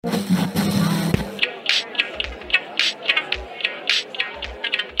Hey,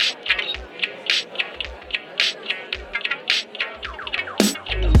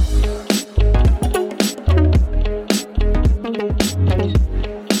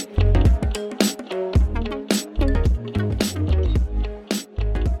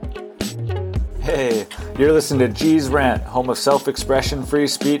 you're listening to G's Rant, home of self-expression, free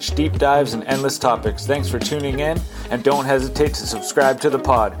speech, deep dives, and endless topics. Thanks for tuning in, and don't hesitate to subscribe to the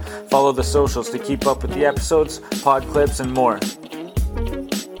pod. Follow the socials to keep up with the episodes, pod clips, and more.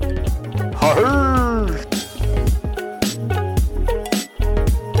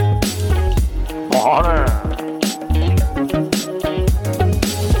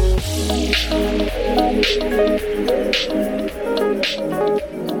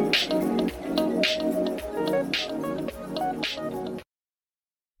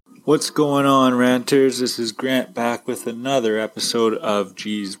 What's going on, ranters? This is Grant back with another episode of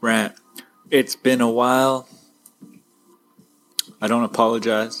G's Rant. It's been a while. I don't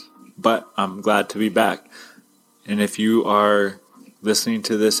apologize, but I'm glad to be back. And if you are listening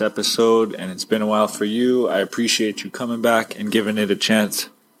to this episode and it's been a while for you, I appreciate you coming back and giving it a chance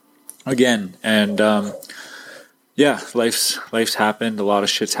again. And life's happened. A lot of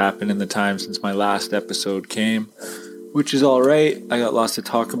shit's happened in the time since my last episode came, which is all right. I got lots to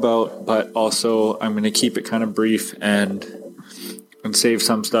talk about, but also I'm going to keep it kind of brief and save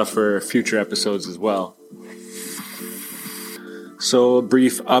some stuff for future episodes as well. So a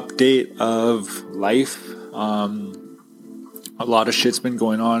brief update of life. A lot of shit's been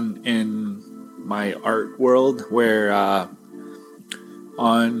going on in my art world, where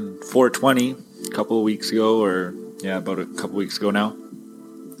on 420, a couple of weeks ago, about a couple weeks ago now,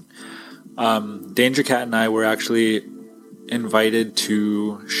 Danger Cat and I were actually invited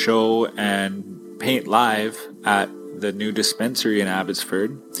to show and paint live at the new dispensary in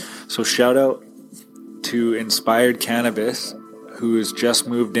Abbotsford. So shout out to Inspired Cannabis, who has just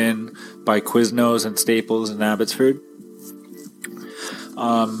moved in by Quiznos and Staples in Abbotsford.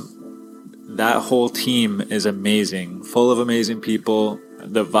 That whole team is amazing, full of amazing people.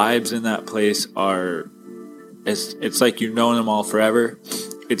 The vibes in that place it's like you've known them all forever.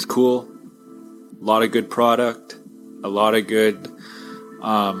 It's cool. A lot of good product. A lot of good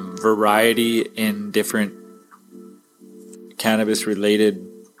variety in different cannabis related,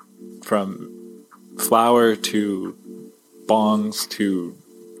 from flower to bongs to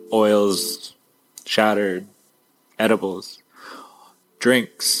oils, shattered, edibles,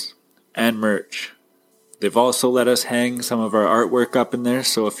 drinks, and merch. They've also let us hang some of our artwork up in there,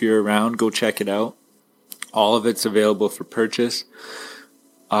 so if you're around, go check it out. All of it's available for purchase.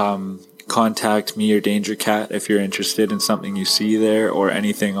 Contact me or Danger Cat if you're interested in something you see there or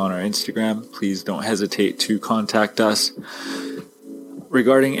anything on our Instagram. Please don't hesitate to contact us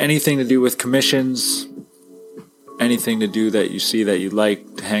regarding anything to do with commissions, anything to do that you see that you'd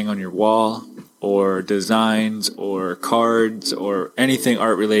like to hang on your wall, or designs or cards or anything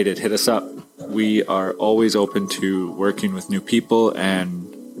art related. Hit us up. We are always open to working with new people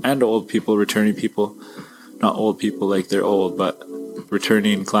and old people, returning people. Not old people like they're old, but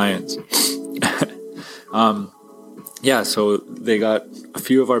returning clients. So they got a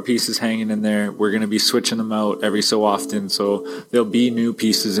few of our pieces hanging in there. We're going to be switching them out every so often, so there'll be new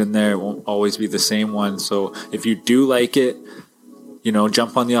pieces in there. It won't always be the same one. So if you do like it,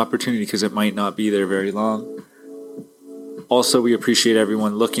 jump on the opportunity, because it might not be there very long. Also, we appreciate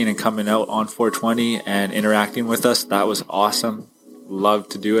everyone looking and coming out on 420 and interacting with us. That was awesome. Love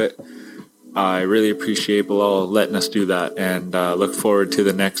to do it. I really appreciate Bilal letting us do that, and look forward to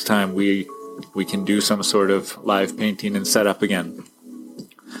the next time we can do some sort of live painting and setup again.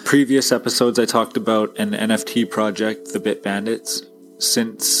 Previous episodes I talked about an NFT project, the Bit Bandits.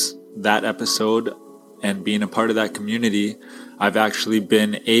 Since that episode and being a part of that community, I've actually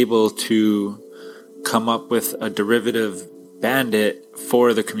been able to come up with a derivative bandit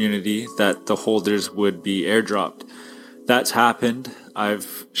for the community that the holders would be airdropped. That's happened.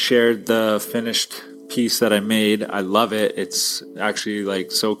 I've shared the finished piece that I made. I love it. It's actually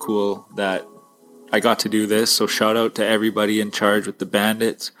so cool that I got to do this. So shout out to everybody in charge with the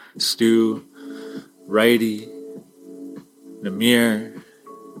bandits: Stu, Righty, Namir,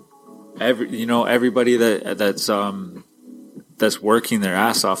 everybody that's working their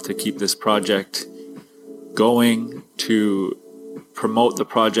ass off to keep this project going, to promote the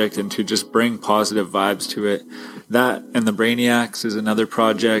project and to just bring positive vibes to it. That and the Brainiacs is another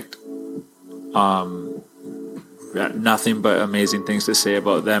project. Nothing but amazing things to say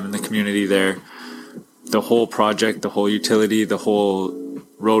about them and the community there. The whole project, the whole utility, the whole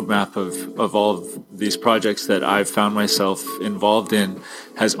roadmap of all of these projects that I've found myself involved in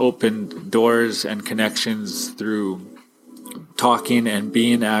has opened doors and connections through talking and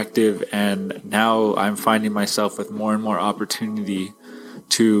being active, and now I'm finding myself with more and more opportunity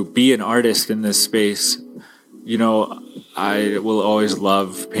to be an artist in this space. You know, I will always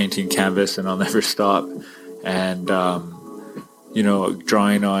love painting canvas, and I'll never stop. And you know,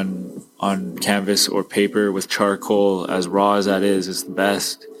 drawing on canvas or paper with charcoal, as raw as that is the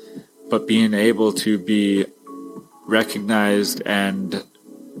best. But being able to be recognized and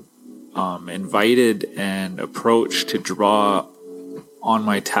invited and approached to draw on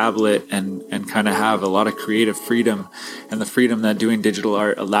my tablet and kind of have a lot of creative freedom, and the freedom that doing digital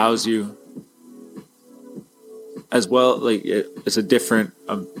art allows you as well. Like, it's a different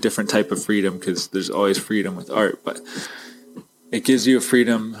type of freedom, because there's always freedom with art, but it gives you a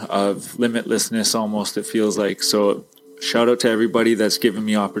freedom of limitlessness almost, it feels like. So shout out to everybody that's given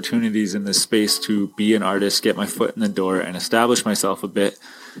me opportunities in this space to be an artist, get my foot in the door, and establish myself a bit.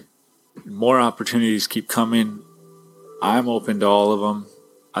 More opportunities keep coming. I'm open to all of them.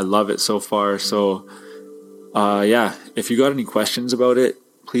 I love it so far. So yeah, if you got any questions about it,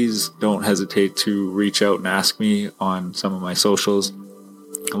 please don't hesitate to reach out and ask me on some of my socials.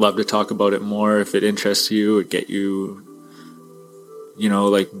 I'd love to talk about it more if it interests you, or get you, you know,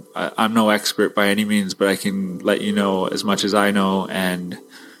 like, I'm no expert by any means, but I can let you know as much as I know, and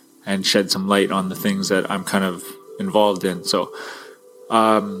shed some light on the things that I'm kind of involved in. So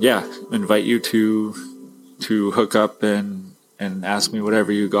yeah, invite you to hook up and ask me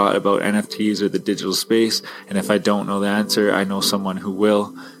whatever you got about NFTs or the digital space. And if I don't know the answer, I know someone who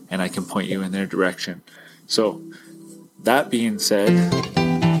will, and I can point you in their direction. So that being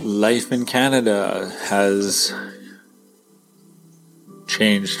said, life in Canada has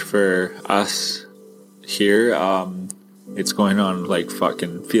changed for us here. It's going on like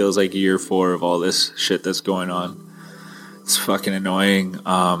fucking feels like year 4 of all this shit that's going on. It's fucking annoying.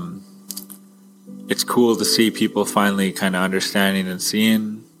 It's cool to see people finally kind of understanding and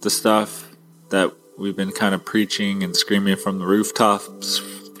seeing the stuff that we've been kind of preaching and screaming from the rooftops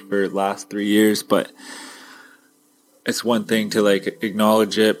for the last 3 years. But it's one thing to like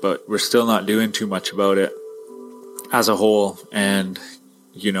acknowledge it, but we're still not doing too much about it as a whole. And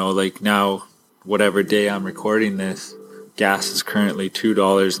you know, like now, whatever day I'm recording this, gas is currently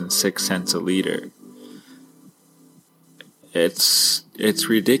 $2.06 a liter. It's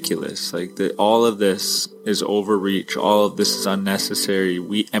ridiculous. Like, all of this is overreach. All of this is unnecessary.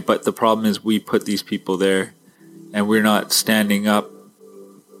 But the problem is, we put these people there, and we're not standing up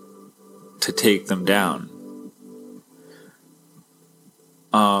to take them down.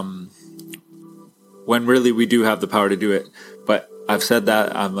 When really we do have the power to do it. But I've said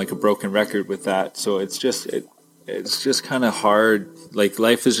that, I'm like a broken record with that. So it's just kind of hard. Like,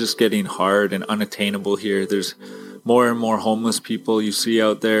 life is just getting hard and unattainable here. There's more and more homeless people you see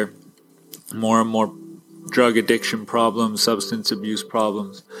out there, more and more drug addiction problems, substance abuse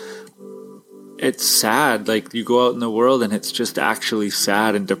problems. It's sad. Like, you go out in the world and it's just actually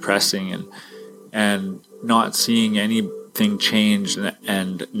sad and depressing, and not seeing anything change,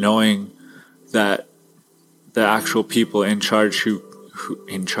 and knowing that the actual people in charge who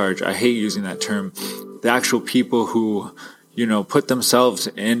in charge, I hate using that term, the actual people who, you know, put themselves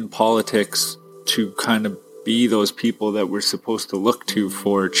in politics to kind of be those people that we're supposed to look to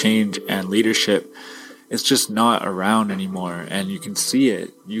for change and leadership, it's just not around anymore. And you can see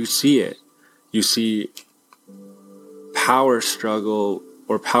it. You see power struggle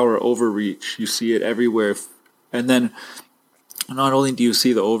or power overreach. You see it everywhere. And then not only do you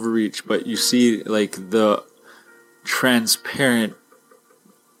see the overreach, but you see like the transparent,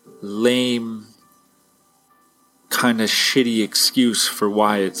 lame, kind of shitty excuse for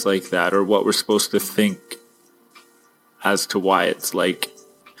why it's like that, or what we're supposed to think as to why it's like,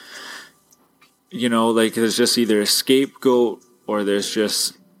 you know, like there's just either a scapegoat, or there's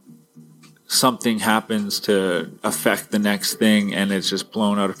just something happens to affect the next thing, and it's just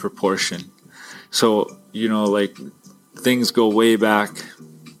blown out of proportion. So, you know, like, things go way back,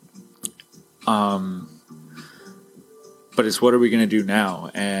 but it's what are we going to do now?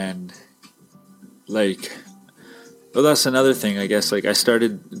 And like, well, that's another thing, I guess. Like, I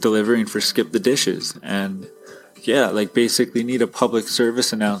started delivering for Skip the Dishes, and yeah, like, basically need a public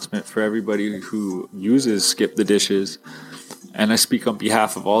service announcement for everybody who uses Skip the Dishes. And I speak on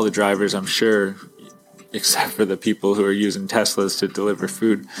behalf of all the drivers, I'm sure, except for the people who are using Teslas to deliver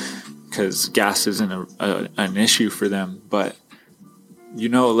food, because gas isn't an issue for them. But, you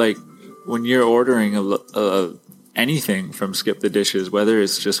know, like, when you're ordering anything from Skip the Dishes, whether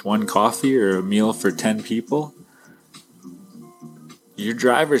it's just one coffee or a meal for 10 people, your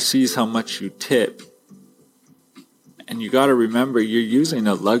driver sees how much you tip, and you got to remember you're using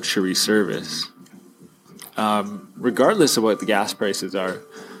a luxury service. Regardless of what the gas prices are,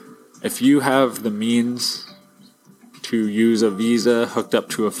 if you have the means to use a Visa hooked up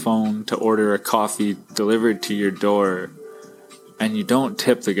to a phone to order a coffee delivered to your door, and you don't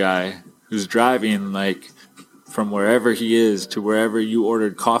tip the guy who's driving like from wherever he is to wherever you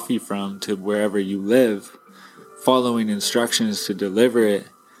ordered coffee from to wherever you live, following instructions to deliver it,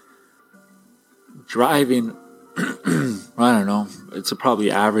 driving, I don't know, it's a probably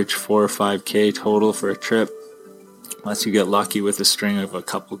average 4 or 5K total for a trip, unless you get lucky with a string of a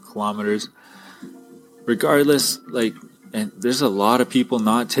couple kilometers. Regardless, like, and there's a lot of people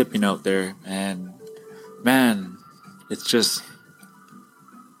not tipping out there, and man, it's just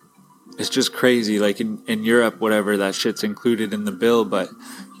crazy. Like in Europe, whatever, that shit's included in the bill, but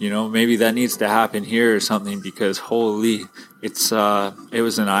you know, maybe that needs to happen here or something, because holy, it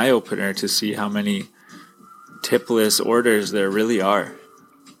was an eye-opener to see how many tipless orders there really are.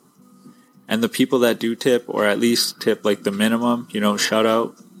 And the people that do tip, or at least tip like the minimum, you know, shout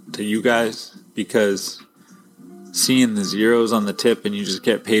out to you guys, because seeing the zeros on the tip and you just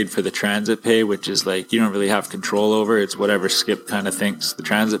get paid for the transit pay, which is like you don't really have control over. It's whatever Skip kind of thinks the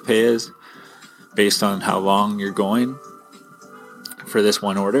transit pay is based on how long you're going for this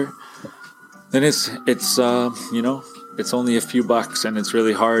one order. Then it's you know, it's only a few bucks, and it's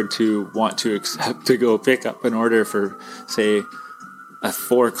really hard to want to accept to go pick up an order for, say, a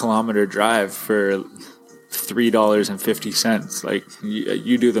 4-kilometer drive for $3.50. Like,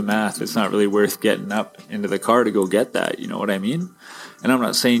 you do the math. It's not really worth getting up into the car to go get that. You know what I mean? And I'm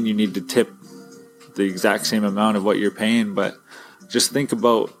not saying you need to tip the exact same amount of what you're paying, but just think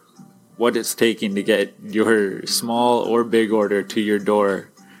about what it's taking to get your small or big order to your door.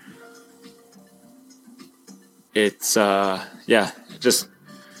 It's just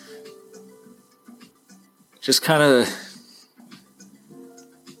kind of,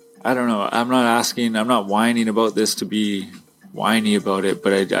 I don't know. I'm not whining about this to be whiny about it,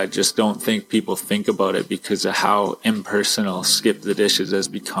 but I just don't think people think about it because of how impersonal Skip the Dishes has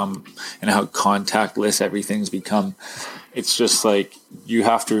become and how contactless everything's become. It's just like, you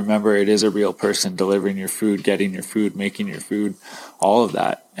have to remember it is a real person delivering your food, getting your food, making your food, all of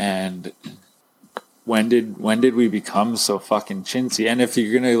that. And when did we become so fucking chintzy? And if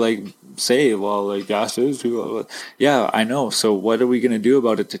you're gonna like say, well, like gas is too low, yeah, I know. So what are we gonna do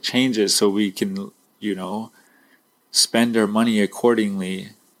about it to change it so we can, you know, spend our money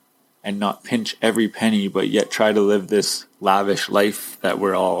accordingly and not pinch every penny, but yet try to live this lavish life that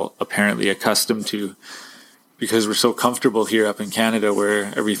we're all apparently accustomed to because we're so comfortable here up in Canada,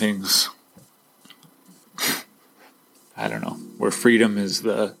 where everything's, I don't know, where freedom is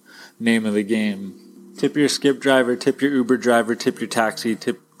the name of the game. Tip your Skip driver, tip your Uber driver, tip your taxi,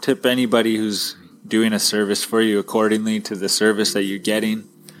 tip anybody who's doing a service for you accordingly to the service that you're getting.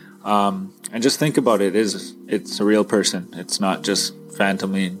 And just think about it. It's a real person. It's not just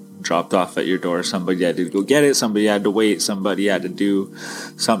randomly dropped off at your door. Somebody had to go get it. Somebody had to wait. Somebody had to do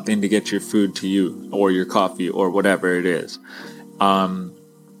something to get your food to you or your coffee or whatever it is.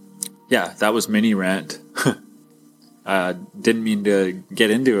 Yeah, that was mini rant. Didn't mean to get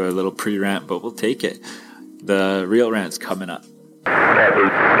into a little pre-rant, but we'll take it. The real rant's coming up.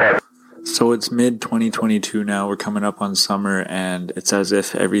 So it's mid-2022 now. We're coming up on summer, and it's as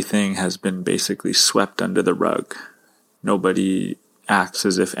if everything has been basically swept under the rug. Nobody acts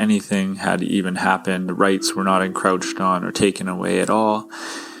as if anything had even happened. Rights were not encroached on or taken away at all.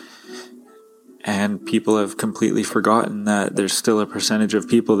 And people have completely forgotten that there's still a percentage of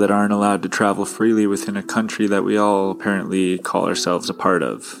people that aren't allowed to travel freely within a country that we all apparently call ourselves a part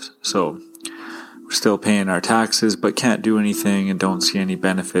of. So we're still paying our taxes, but can't do anything and don't see any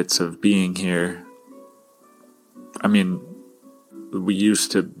benefits of being here. I mean, we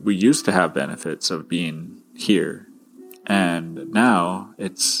used to have benefits of being here, and now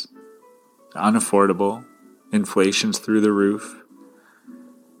it's unaffordable. Inflation's through the roof.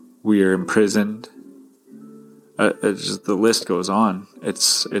 We are imprisoned. Just, the list goes on.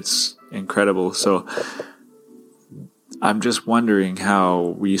 It's incredible. So I'm just wondering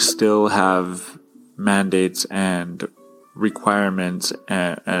how we still have mandates and requirements,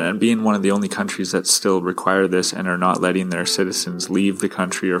 and being one of the only countries that still require this and are not letting their citizens leave the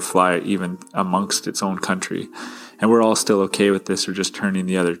country or fly even amongst its own country. And we're all still okay with this, or just turning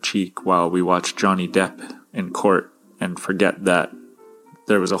the other cheek while we watch Johnny Depp in court and forget that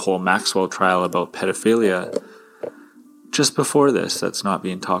there was a whole Maxwell trial about pedophilia just before this that's not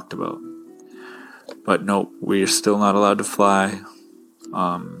being talked about. But no, we're still not allowed to fly.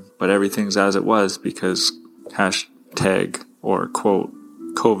 But everything's as it was because hashtag or quote,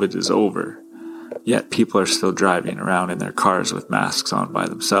 COVID is over. Yet people are still driving around in their cars with masks on by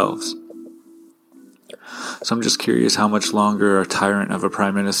themselves. So I'm just curious how much longer a tyrant of a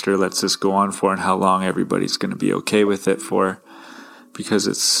prime minister lets this go on for, and how long everybody's going to be okay with it for, because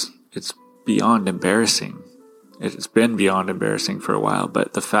it's beyond embarrassing. It's been beyond embarrassing for a while,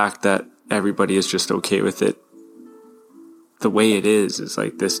 but the fact that everybody is just okay with it the way it is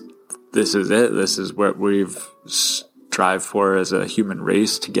like this is it. This is what we've strive for as a human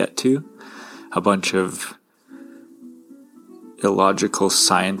race to get to. A bunch of illogical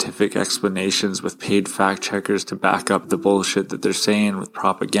scientific explanations with paid fact checkers to back up the bullshit that they're saying, with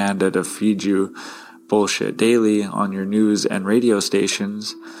propaganda to feed you bullshit daily on your news and radio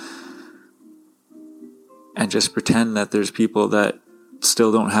stations, and just pretend that there's people that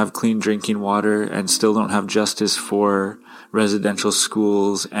still don't have clean drinking water and still don't have justice for residential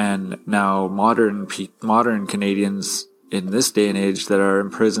schools, and now modern Canadians in this day and age that are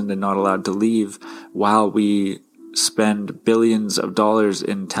imprisoned and not allowed to leave, while we spend billions of dollars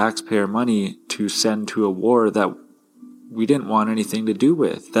in taxpayer money to send to a war that we didn't want anything to do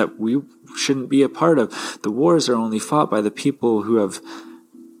with, that we shouldn't be a part of. The wars are only fought by the people who have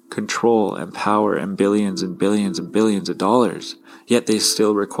control and power and billions and billions and billions of dollars. Yet they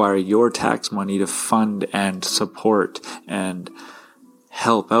still require your tax money to fund and support and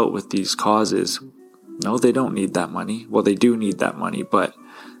help out with these causes. No, they don't need that money. Well, they do need that money, but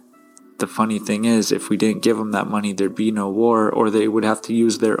the funny thing is, if we didn't give them that money, there'd be no war, or they would have to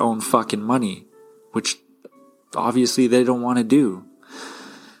use their own fucking money, which obviously they don't want to do.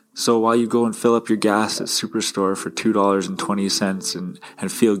 So while you go and fill up your gas at Superstore for $2.20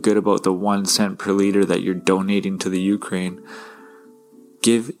 and feel good about the 1 cent per liter that you're donating to the Ukraine,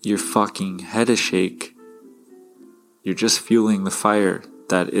 give your fucking head a shake. You're just fueling the fire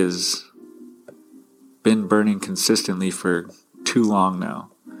that is been burning consistently for too long now.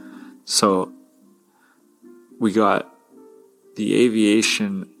 So we got the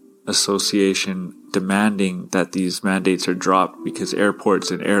Aviation Association demanding that these mandates are dropped because airports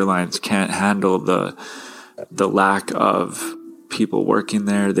and airlines can't handle the lack of people working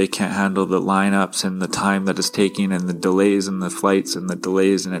there. They can't handle the lineups and the time that it's taking, and the delays in the flights and the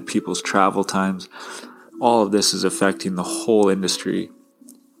delays in people's travel times. All of this is affecting the whole industry.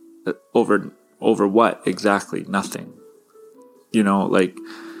 Over what exactly? Nothing.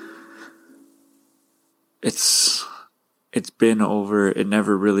 It's been over. It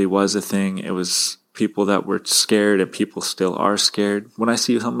never really was a thing. It was people that were scared, and people still are scared. When I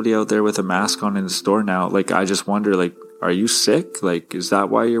see somebody out there with a mask on in the store now, I just wonder, are you sick? Is that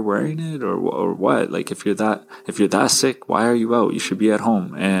why you're wearing it, or what? If you're that sick, why are you out? You should be at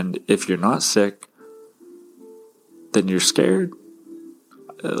home. And if you're not sick, then you're scared.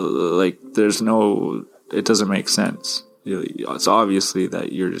 It doesn't make sense. It's obviously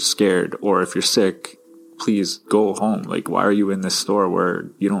that you're scared, or if you're sick, please go home. Why are you in this store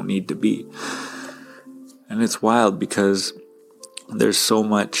where you don't need to be? And it's wild because there's so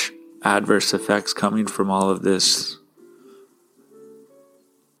much adverse effects coming from all of this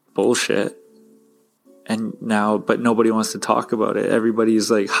bullshit. But nobody wants to talk about it. Everybody's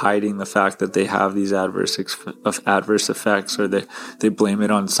hiding the fact that they have these adverse effects, or they blame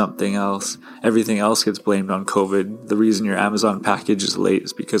it on something else. Everything else gets blamed on COVID. The reason your Amazon package is late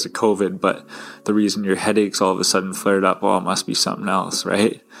is because of COVID, but the reason your headaches all of a sudden flared up, it must be something else,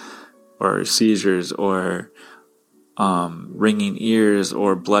 right? Or seizures, or ringing ears,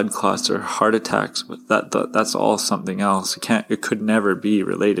 or blood clots, or heart attacks. That's all something else. It could never be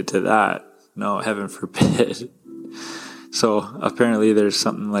related to that. No, heaven forbid. So apparently there's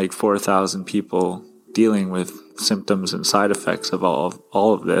something like 4,000 people dealing with symptoms and side effects of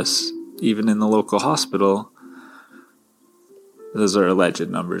all of this, even in the local hospital. Those are alleged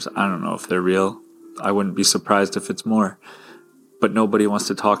numbers. I don't know if they're real. I wouldn't be surprised if it's more. But nobody wants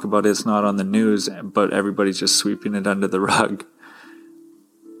to talk about it. It's not on the news, but everybody's just sweeping it under the rug.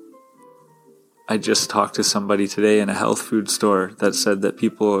 I just talked to somebody today in a health food store that said that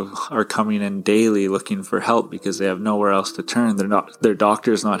people are coming in daily looking for help because they have nowhere else to turn. Their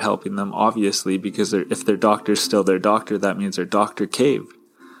doctor's not helping them, obviously, because if their doctor's still their doctor, that means their doctor caved.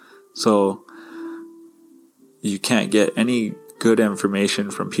 So you can't get any good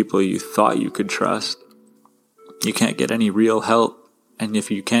information from people you thought you could trust. You can't get any real help. And if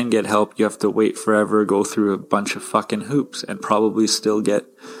you can get help, you have to wait forever, go through a bunch of fucking hoops, and probably still get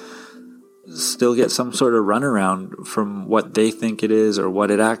some sort of runaround from what they think it is or what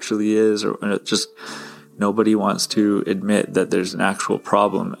it actually is, or just nobody wants to admit that there's an actual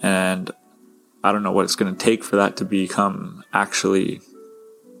problem. And I don't know what it's going to take for that to become actually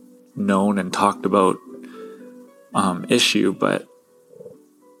known and talked about issue, but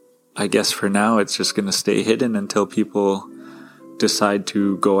I guess for now it's just going to stay hidden until people decide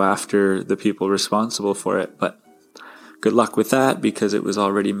to go after the people responsible for it. But good luck with that, because it was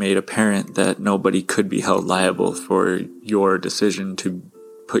already made apparent that nobody could be held liable for your decision to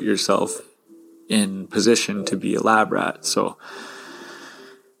put yourself in position to be a lab rat. So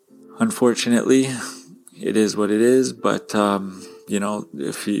unfortunately, it is what it is. But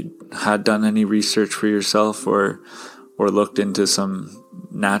if you had done any research for yourself or looked into some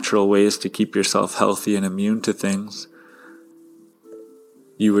natural ways to keep yourself healthy and immune to things,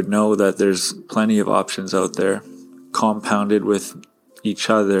 you would know that there's plenty of options out there. Compounded with each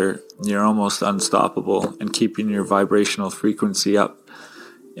other, you're almost unstoppable, and keeping your vibrational frequency up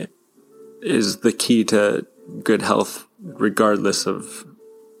is the key to good health, regardless of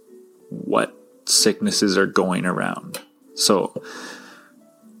what sicknesses are going around. So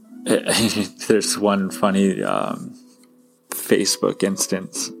there's one funny Facebook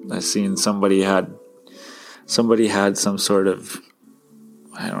instance. I've seen somebody had some sort of,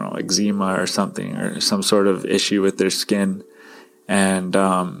 I don't know, eczema or something, or some sort of issue with their skin. And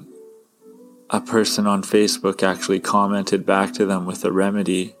a person on Facebook actually commented back to them with a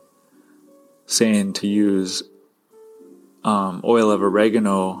remedy, saying to use oil of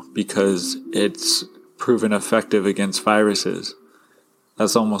oregano because it's proven effective against viruses.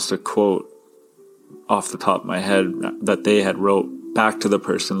 That's almost a quote off the top of my head that they had wrote back to the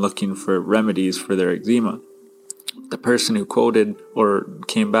person looking for remedies for their eczema. The person who quoted or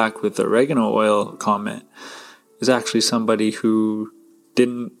came back with the oregano oil comment is actually somebody who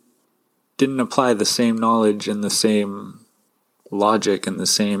didn't apply the same knowledge and the same logic and the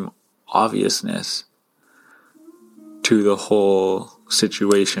same obviousness to the whole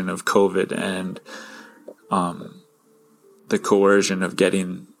situation of COVID and the coercion of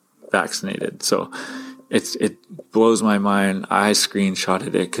getting vaccinated. So it blows my mind. I screenshotted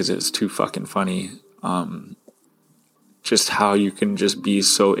it because it's too fucking funny. Just how you can just be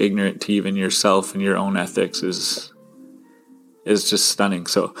so ignorant to even yourself and your own ethics is just stunning.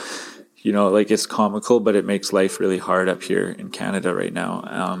 So, it's comical, but it makes life really hard up here in Canada right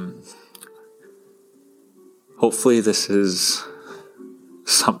now. Hopefully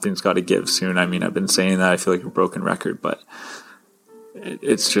something's got to give soon. I mean, I've been saying that. I feel like a broken record, but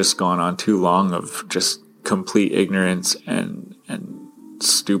it's just gone on too long of just complete ignorance and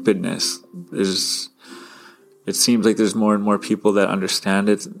stupidness. It seems like there's more and more people that understand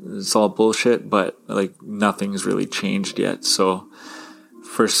it. It's all bullshit, but nothing's really changed yet. So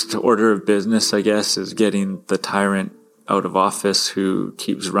first order of business, I guess, is getting the tyrant out of office who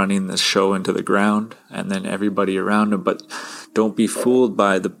keeps running this show into the ground, and then everybody around him. But don't be fooled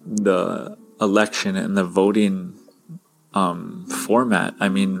by the election and the voting format. I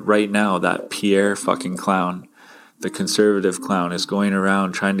mean, right now, that Pierre fucking clown, the conservative clown, is going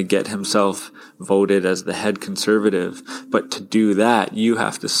around trying to get himself voted as the head conservative. But to do that, you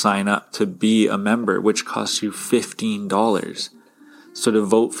have to sign up to be a member, which costs you $15. So to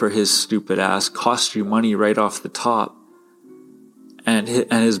vote for his stupid ass costs you money right off the top. And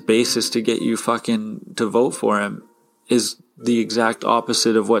his basis to get you fucking to vote for him is the exact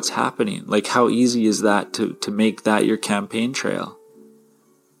opposite of what's happening. Like, how easy is that to make that your campaign trail?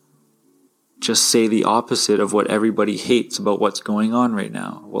 Just say the opposite of what everybody hates about what's going on right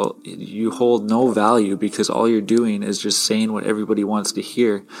now. Well, you hold no value because all you're doing is just saying what everybody wants to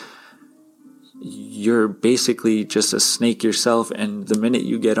hear. You're basically just a snake yourself, and the minute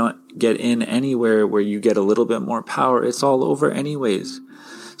you get in anywhere where you get a little bit more power, it's all over anyways.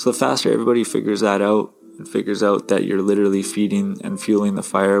 So the faster everybody figures that out, and figures out that you're literally feeding and fueling the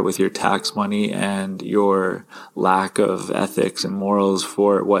fire with your tax money and your lack of ethics and morals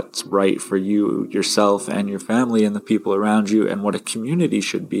for what's right for you, yourself, and your family and the people around you, and what a community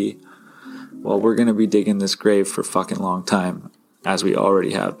should be, well, we're going to be digging this grave for a fucking long time, as we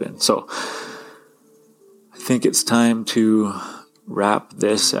already have been. So I think it's time to wrap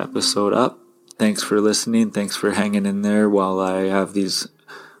this episode up. Thanks for listening. Thanks for hanging in there while I have these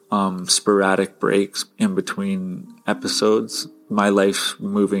sporadic breaks in between episodes. My life's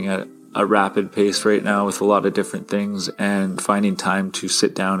moving at a rapid pace right now with a lot of different things, and finding time to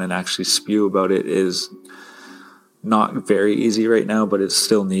sit down and actually spew about it is not very easy right now, but it's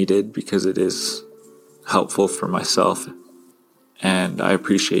still needed because it is helpful for myself. And I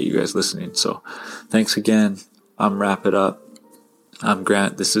appreciate you guys listening. So thanks again. Wrap it up. I'm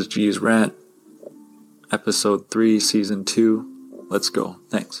Grant. This is G's Rant, episode 3, season 2. Let's go.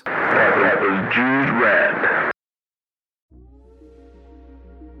 Thanks. That was G's Rant.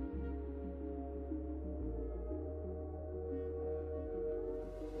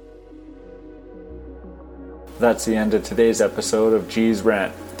 That's the end of today's episode of G's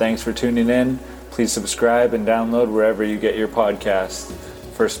Rant. Thanks for tuning in. Please subscribe and download wherever you get your podcasts.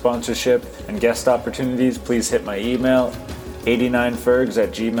 For sponsorship and guest opportunities, please hit my email,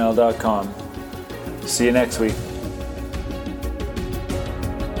 89fergs@gmail.com. See you next week.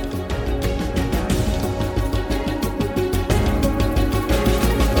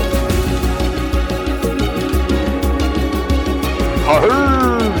 Ahoo!